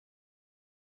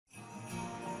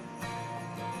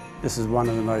This is one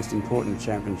of the most important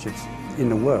championships in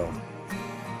the world.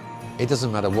 It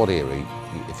doesn't matter what era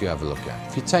if you have a look at.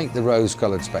 If you take the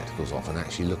rose-coloured spectacles off and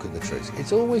actually look at the truth,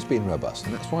 it's always been robust,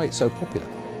 and that's why it's so popular.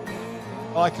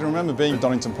 I can remember being at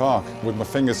Donington Park with my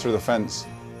fingers through the fence,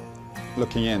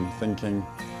 looking in, thinking,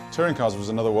 touring cars was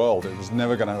another world. I was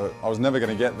never going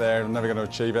to get there, never going to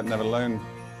achieve it, never alone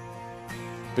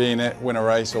being it, win a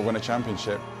race or win a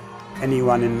championship.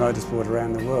 Anyone in motorsport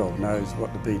around the world knows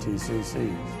what the BTCC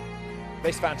is.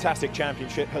 This fantastic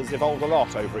championship has evolved a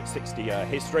lot over its 60-year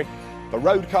history. The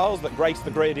road cars that graced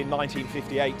the grid in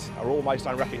 1958 are almost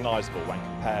unrecognisable when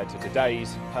compared to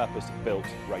today's purpose-built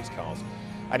race cars.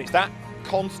 And it's that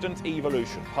constant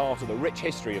evolution, part of the rich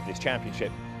history of this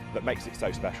championship, that makes it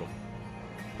so special.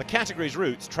 The category's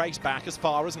roots trace back as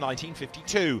far as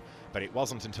 1952, but it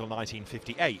wasn't until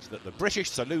 1958 that the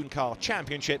British Saloon Car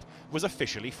Championship was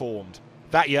officially formed.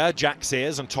 That year, Jack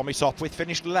Sears and Tommy Sopwith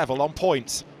finished level on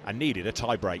points and needed a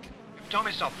tie-break.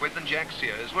 Tommy Sopwith and Jack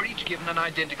Sears were each given an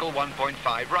identical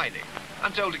 1.5 Riley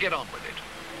and told to get on with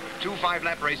it. 2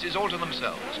 5-lap races all to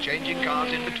themselves, changing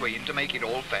cars in between to make it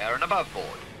all fair and above board.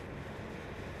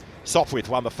 Sopwith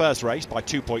won the first race by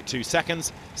 2.2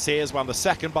 seconds, Sears won the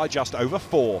second by just over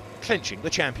 4, clinching the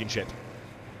championship.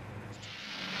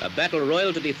 A battle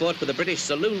royal to be fought for the British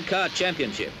Saloon Car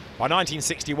Championship. By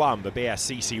 1961, the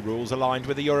BTCC rules aligned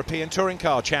with the European Touring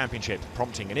Car Championship,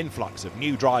 prompting an influx of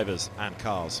new drivers and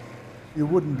cars. You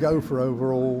wouldn't go for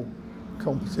overall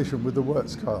competition with the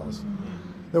works cars.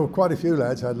 There were quite a few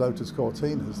lads who had Lotus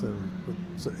Cortinas.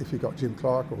 If you got Jim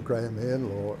Clark or Graham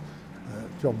Hill or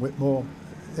John Whitmore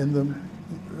in them,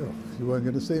 you weren't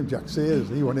going to see him. Jack Sears,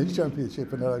 he won his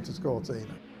championship in a Lotus Cortina.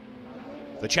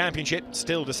 The championship,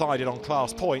 still decided on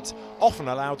class points, often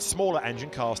allowed smaller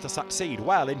engine cars to succeed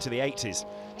well into the 80s.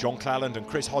 John Clalland and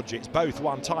Chris Hodgetts both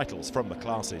won titles from the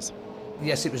classes.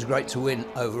 Yes, it was great to win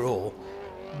overall,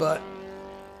 but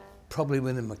probably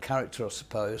within my character, I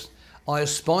suppose. I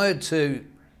aspired to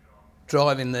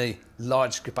driving the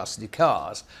large capacity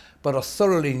cars, but I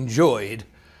thoroughly enjoyed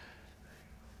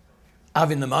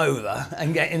having them over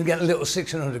and getting a little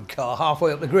 600 car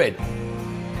halfway up the grid.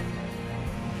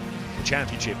 The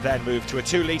championship then moved to a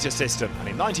 2-litre system, and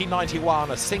in 1991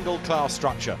 a single class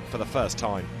structure for the first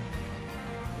time.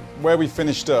 Where we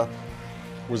finished up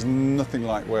was nothing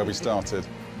like where we started.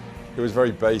 It was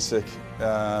very basic.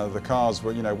 The cars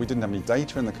were, we didn't have any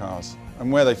data in the cars.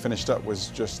 And where they finished up was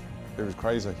just, it was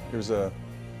crazy. It was a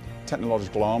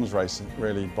technological arms race,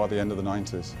 really, by the end of the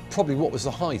 90s. Probably what was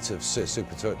the height of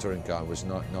Super Touring Car was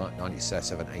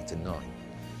 97, 8 and 9.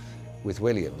 With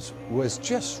Williams was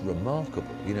just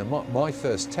remarkable. My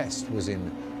first test was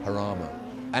in Jarama,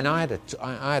 and I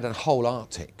had a whole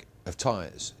Arctic of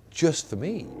tyres just for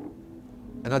me.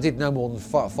 And I did no more than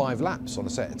 5 laps on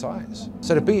a set of tyres.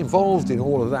 So to be involved in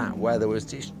all of that, where there was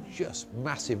this just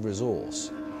massive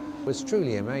resource, was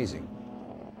truly amazing.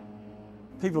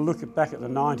 People look back at the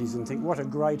 90s and think what a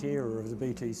great era of the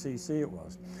BTCC it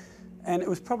was. And it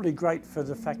was probably great for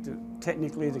the fact that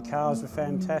technically the cars were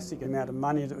fantastic, the amount of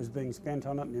money that was being spent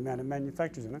on it and the amount of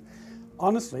manufacturers in it.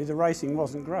 Honestly, the racing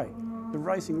wasn't great. The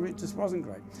racing just wasn't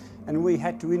great. And we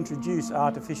had to introduce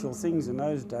artificial things in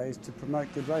those days to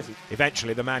promote good racing.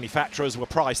 Eventually the manufacturers were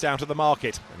priced out of the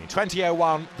market, and in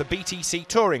 2001 the BTC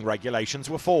touring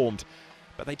regulations were formed,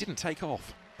 but they didn't take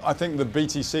off. I think the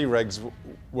BTC regs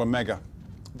were mega.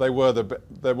 They were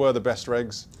the best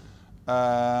regs.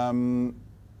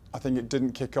 I think it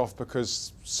didn't kick off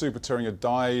because Super Touring had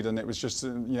died, and it was just,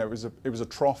 it was a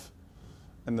trough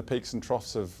in the peaks and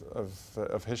troughs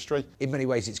of history. In many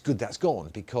ways, it's good that's gone,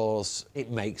 because it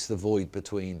makes the void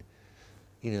between,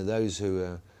 those who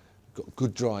are got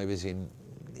good drivers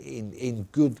in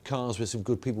good cars with some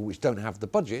good people which don't have the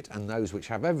budget, and those which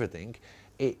have everything.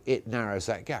 It narrows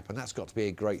that gap, and that's got to be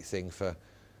a great thing for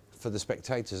the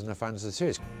spectators and the fans of the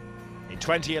series. In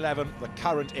 2011, the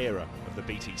current era of the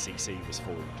BTCC was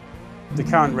formed. The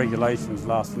current regulations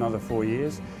last for another 4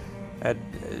 years.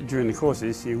 During the course of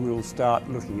this year, we'll start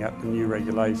looking at the new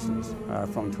regulations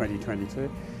from 2022.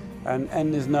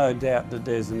 And there's no doubt that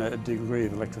there's a degree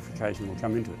of electrification will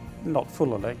come into it. Not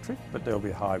full electric, but there'll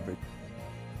be a hybrid.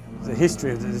 The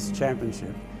history of this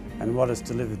championship and what it's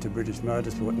delivered to British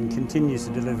motorsport and continues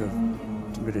to deliver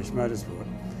to British motorsport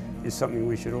is something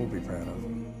we should all be proud of.